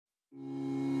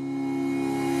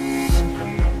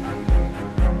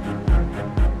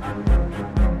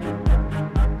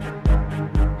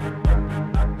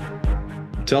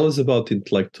tell us about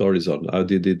Intellect Horizon. How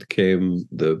did it came,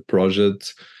 the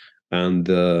project, and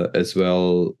as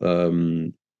well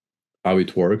how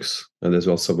it works, and as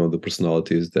well some of the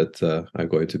personalities that are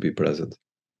going to be present.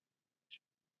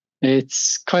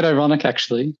 It's quite ironic,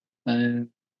 actually.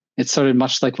 It started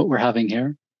much like what we're having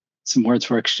here. Some words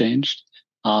were exchanged.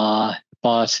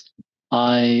 But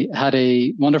I had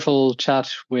a wonderful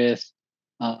chat with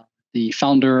the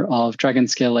founder of Dragon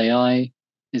Scale AI.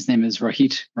 His name is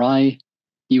Rohit Rai.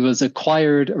 He was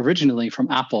acquired originally from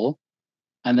Apple,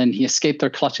 and then he escaped their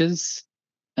clutches.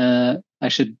 I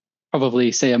should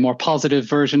probably say a more positive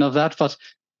version of that, but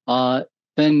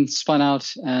then spun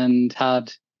out and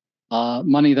had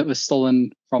money that was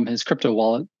stolen from his crypto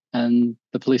wallet. And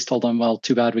the police told him, well,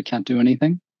 too bad, we can't do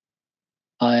anything.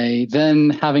 I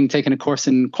then, having taken a course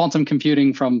in quantum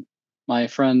computing from my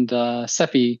friend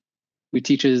Seppi, who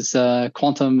teaches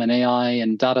quantum and AI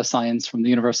and data science from the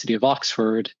University of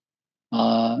Oxford,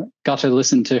 got to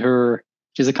listen to her.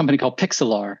 She has a company called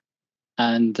Pixelar.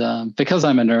 And because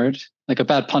I'm a nerd, like a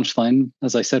bad punchline,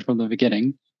 as I said from the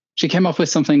beginning, she came up with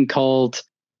something called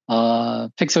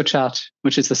PixoChat,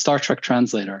 which is the Star Trek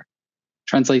translator.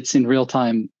 Translates in real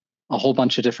time a whole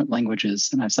bunch of different languages.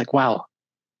 And I was like, wow,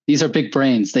 these are big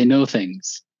brains. They know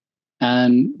things.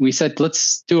 And we said,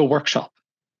 let's do a workshop.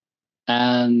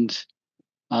 And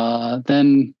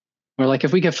then we're like,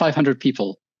 if we get 500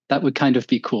 people, that would kind of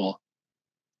be cool.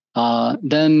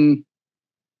 Then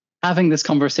having this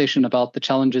conversation about the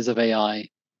challenges of AI,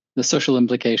 the social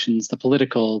implications, the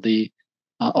political, the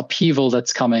upheaval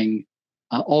that's coming,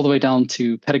 all the way down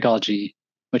to pedagogy,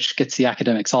 which gets the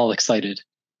academics all excited,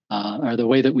 or the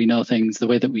way that we know things, the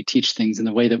way that we teach things, and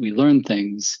the way that we learn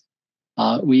things.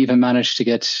 We even managed to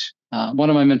get one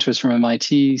of my mentors from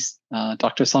MIT,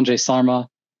 Dr. Sanjay Sarma,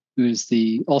 who's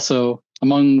also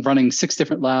among running 6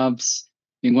 different labs,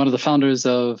 being one of the founders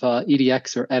of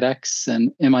EDX or edX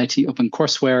and MIT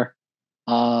OpenCourseWare,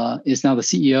 is now the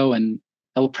CEO and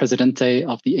El Presidente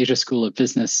of the Asia School of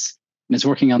Business, and is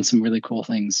working on some really cool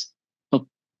things. But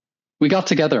we got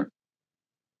together,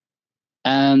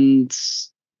 and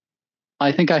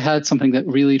I think I had something that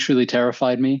really, truly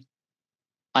terrified me.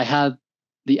 I had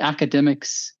the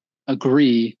academics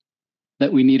agree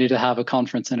that we needed to have a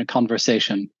conference and a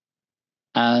conversation.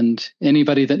 And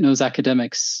anybody that knows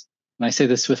academics, and I say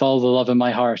this with all the love in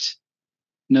my heart,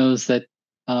 knows that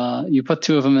you put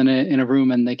 2 of them in a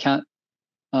room and they can't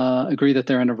agree that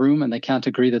they're in a room, and they can't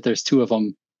agree that there's 2 of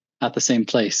them at the same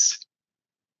place.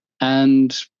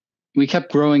 And we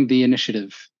kept growing the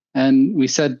initiative. And we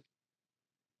said,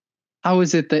 how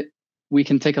is it that we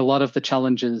can take a lot of the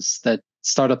challenges that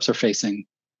startups are facing?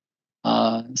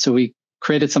 So we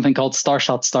created something called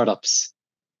Starshot Startups.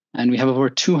 And we have over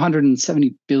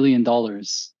 $270 billion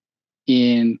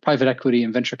in private equity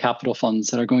and venture capital funds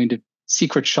that are going to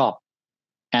secret shop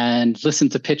and listen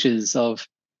to pitches of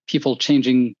people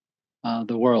changing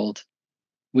the world.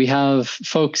 We have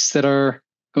folks that are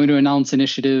going to announce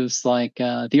initiatives like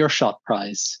the Earthshot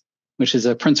Prize, which is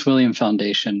a Prince William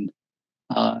Foundation.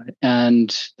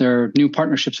 And there are new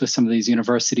partnerships with some of these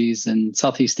universities in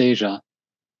Southeast Asia.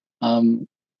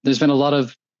 There's been a lot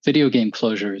of video game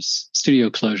closures, studio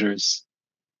closures.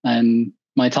 And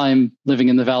my time living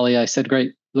in the Valley, I said,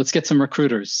 great, let's get some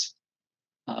recruiters.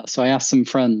 So I asked some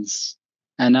friends,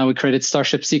 and now we created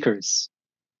Starship Seekers.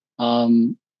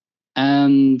 And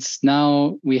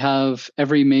now we have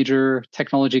every major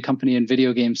technology company and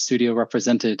video game studio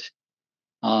represented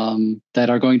that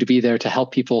are going to be there to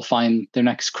help people find their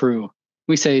next crew.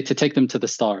 We say to take them to the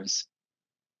stars.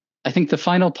 I think the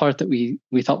final part that we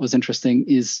thought was interesting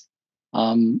is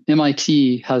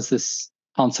MIT has this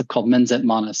concept called mens et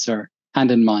manus, or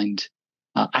hand in mind,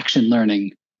 action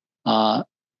learning.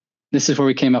 This is where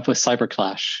we came up with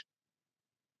Cyberclash.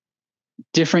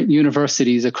 Different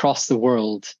universities across the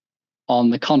world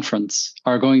on the conference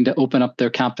are going to open up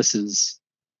their campuses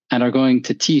and are going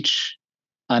to teach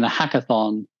in a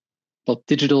hackathon both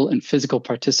digital and physical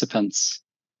participants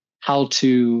how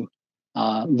to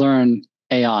learn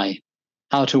AI,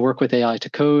 how to work with AI to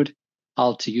code,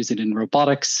 how to use it in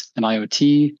robotics and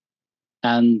IoT.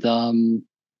 And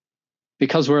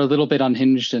because we're a little bit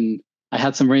unhinged and I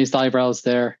had some raised eyebrows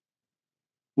there,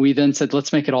 we then said,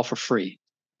 let's make it all for free.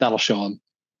 That'll show them.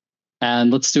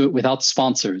 And let's do it without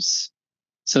sponsors.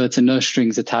 So it's a no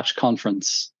strings attached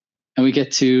conference. And we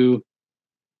get to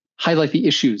highlight the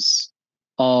issues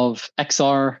of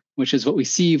XR, which is what we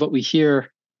see, what we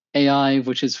hear, AI,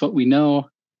 which is what we know,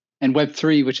 and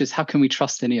Web3, which is how can we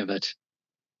trust any of it?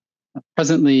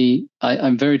 Presently,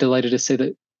 I'm very delighted to say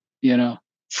that,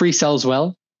 free sells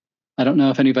well. I don't know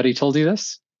if anybody told you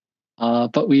this,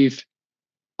 but we've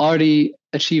already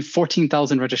achieved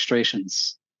 14,000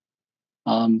 registrations.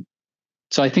 So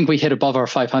I think we hit above our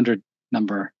 500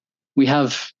 number. We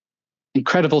have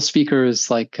incredible speakers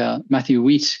like Matthew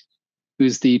Wheat,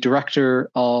 who's the director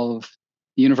of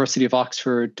the University of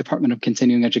Oxford Department of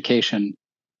Continuing Education.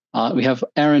 We have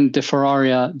Aaron De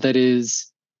Ferraria, that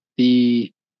is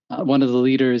the one of the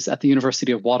leaders at the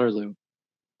University of Waterloo.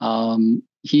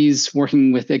 He's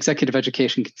working with executive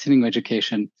education, continuing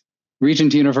education.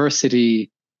 Regent University,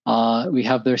 we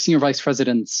have their senior vice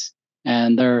presidents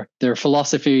and their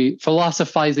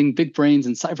philosophizing big brains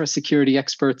and cybersecurity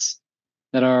experts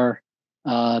that are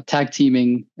tag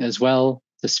teaming as well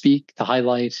to speak, to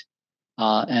highlight,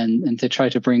 and to try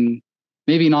to bring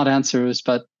maybe not answers,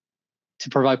 but to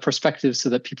provide perspectives so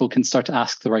that people can start to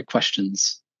ask the right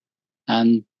questions.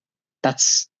 And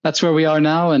that's where we are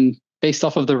now. And based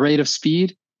off of the rate of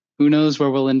speed, who knows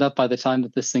where we'll end up by the time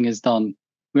that this thing is done.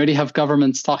 We already have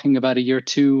governments talking about a year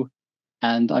 2,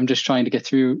 and I'm just trying to get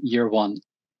through year 1.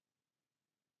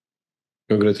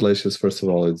 Congratulations, first of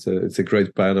all. It's a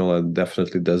great panel and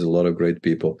definitely there's a lot of great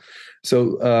people.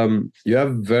 So you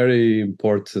have very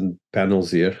important panels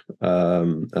here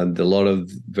and a lot of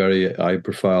very high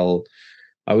profile,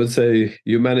 I would say,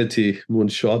 humanity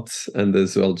moonshots and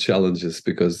as well challenges,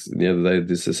 because at the end of the day,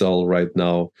 this is all right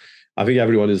now. I think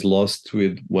everyone is lost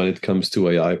with when it comes to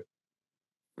AI.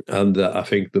 And I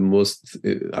think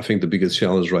the biggest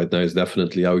challenge right now is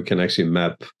definitely how we can actually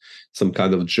map some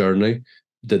kind of journey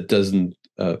that doesn't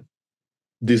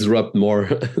disrupt more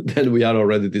than we are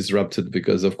already disrupted.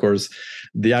 Because of course,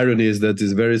 the irony is that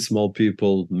it's very small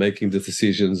people making the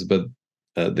decisions, but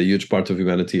the huge part of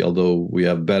humanity, although we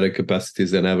have better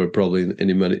capacities than ever, probably in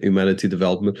humanity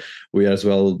development, we are as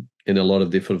well in a lot of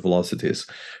different velocities.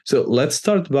 So let's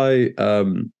start by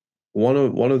one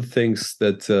of the things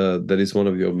that is one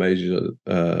of your major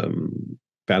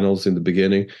panels in the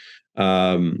beginning.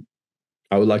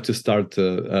 I would like to start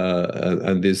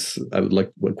and this. I would like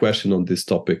a question on this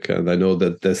topic, and I know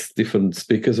that there's different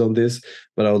speakers on this,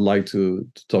 but I would like to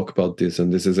talk about this.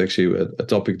 And this is actually a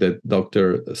topic that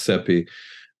Dr. Seppi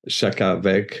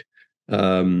Shakavek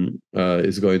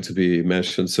is going to be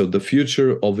mentioned. So the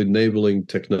future of enabling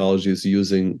technologies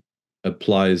using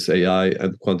applies AI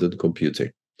and quantum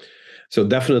computing. So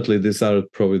definitely, these are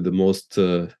probably the most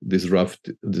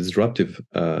disruptive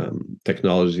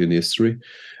technology in history.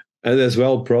 And as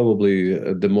well, probably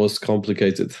the most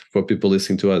complicated for people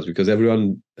listening to us, because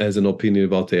everyone has an opinion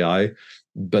about AI,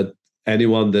 but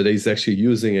anyone that is actually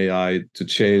using AI to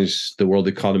change the world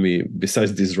economy,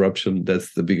 besides disruption,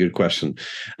 that's the bigger question.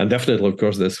 And definitely, of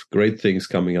course, there's great things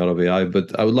coming out of AI,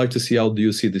 but I would like to see, how do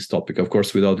you see this topic? Of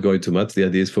course, without going too much, the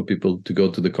idea is for people to go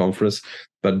to the conference,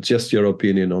 but just your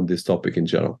opinion on this topic in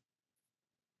general.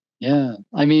 Yeah,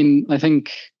 I mean, I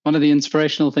think one of the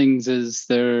inspirational things is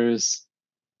there's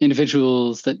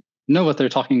individuals that know what they're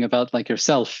talking about, like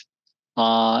yourself.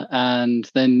 And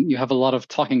then you have a lot of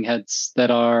talking heads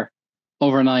that are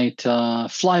overnight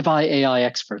flyby AI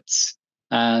experts.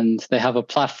 And they have a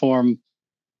platform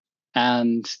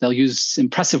and they'll use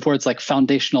impressive words like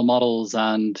foundational models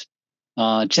and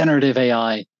generative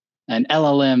AI and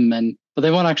LLM, but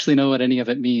they won't actually know what any of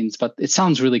it means, but it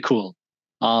sounds really cool.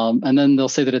 And then they'll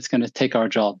say that it's going to take our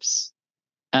jobs.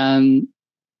 And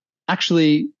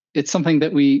actually, it's something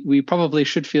that we probably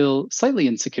should feel slightly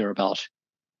insecure about,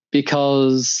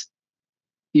 because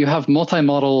you have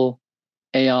multimodal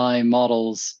AI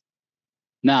models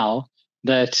now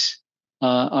that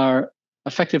are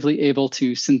effectively able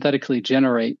to synthetically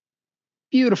generate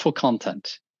beautiful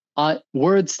content,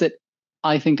 words that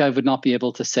I think I would not be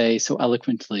able to say so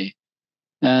eloquently.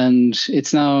 And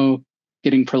it's now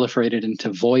getting proliferated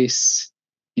into voice,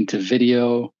 into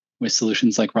video with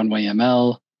solutions like Runway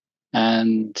ML.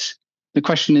 And the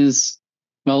question is,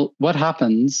 well, what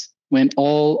happens when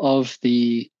all of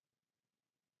the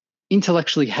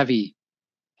intellectually heavy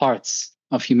parts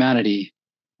of humanity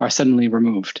are suddenly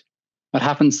removed? What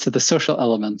happens to the social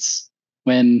elements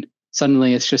when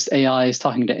suddenly it's just AIs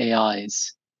talking to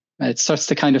AIs? It starts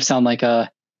to kind of sound like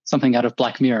something out of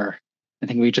Black Mirror. I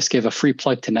think we just gave a free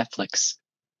plug to Netflix.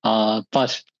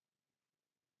 But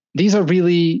these are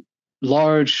really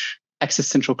large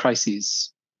existential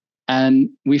crises. And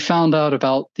we found out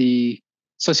about the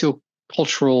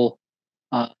sociocultural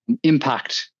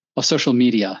impact of social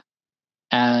media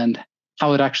and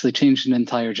how it actually changed an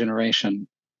entire generation.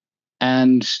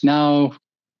 And now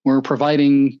we're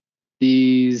providing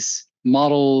these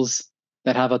models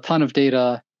that have a ton of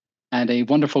data and a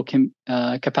wonderful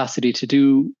capacity to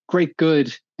do great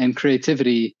good and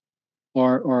creativity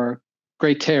or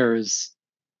great tears.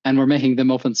 And we're making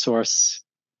them open source.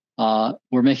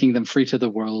 We're making them free to the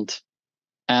world.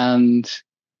 And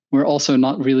we're also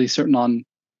not really certain on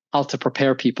how to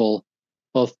prepare people,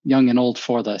 both young and old,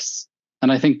 for this.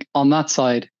 And I think on that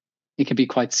side, it can be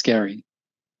quite scary.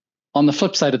 On the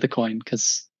flip side of the coin,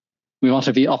 because we want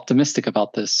to be optimistic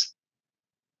about this,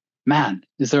 man,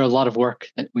 is there a lot of work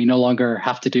that we no longer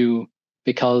have to do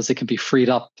because it can be freed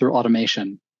up through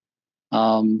automation.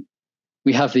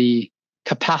 We have the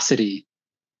capacity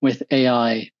with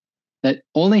AI that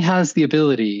only has the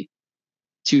ability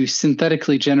to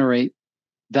synthetically generate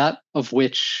that of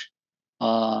which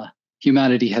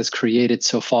humanity has created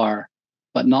so far,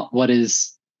 but not what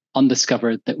is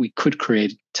undiscovered that we could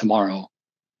create tomorrow,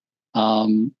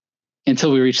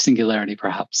 until we reach singularity,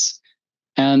 perhaps.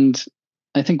 And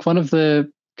I think one of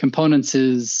the components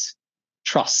is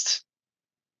trust.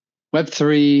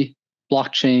 Web3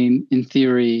 blockchain, in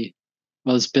theory,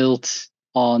 was built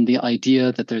on the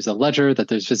idea that there's a ledger, that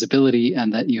there's visibility,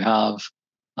 and that you have,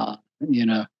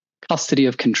 custody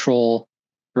of control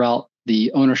throughout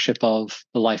the ownership of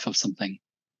the life of something.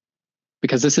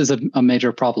 Because this is a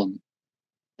major problem.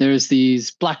 There's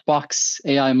these black box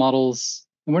AI models,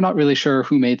 and we're not really sure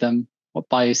who made them, what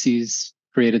biases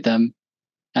created them.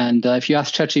 And if you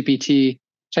ask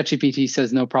ChatGPT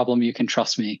says, no problem, you can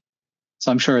trust me.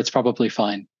 So I'm sure it's probably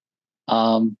fine.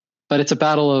 But it's a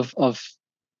battle of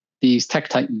these tech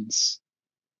titans.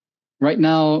 Right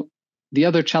now, the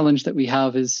other challenge that we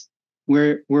have is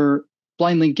we're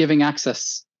blindly giving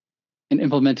access and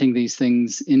implementing these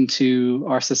things into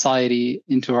our society,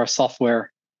 into our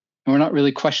software. And we're not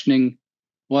really questioning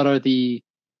what are the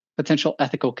potential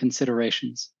ethical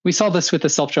considerations. We saw this with the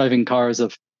self-driving cars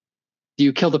of, do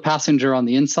you kill the passenger on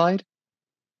the inside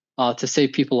to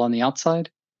save people on the outside,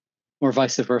 or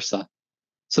vice versa?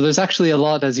 So there's actually a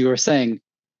lot, as you were saying,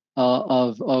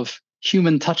 of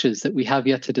human touches that we have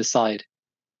yet to decide.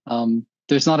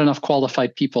 There's not enough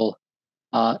qualified people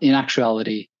in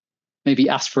actuality. Maybe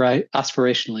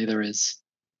aspirationally there is.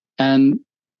 And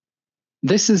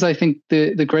this is, I think,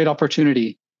 the great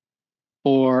opportunity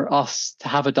for us to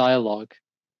have a dialogue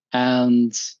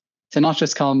and to not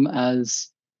just come as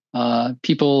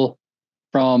people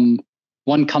from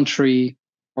one country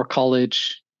or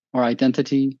college or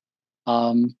identity,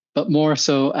 but more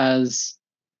so as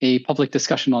a public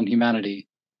discussion on humanity,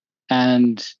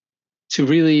 and to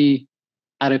really,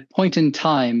 at a point in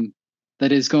time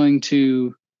that is going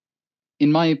to,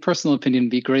 in my personal opinion,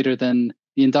 be greater than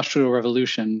the Industrial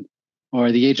Revolution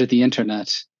or the age of the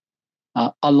internet,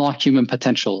 unlock human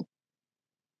potential.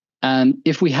 And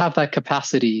if we have that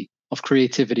capacity of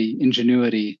creativity,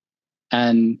 ingenuity,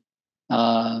 and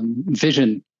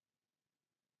vision,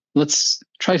 let's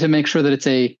try to make sure that it's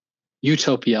a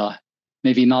utopia,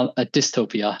 maybe not a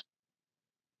dystopia,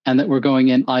 and that we're going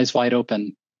in eyes wide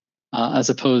open, as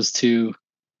opposed to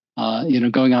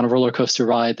going on a roller coaster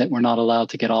ride that we're not allowed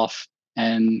to get off,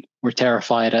 and we're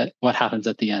terrified at what happens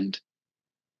at the end.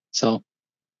 So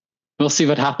we'll see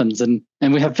what happens, and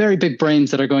we have very big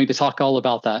brains that are going to talk all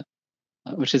about that,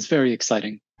 which is very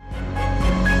exciting.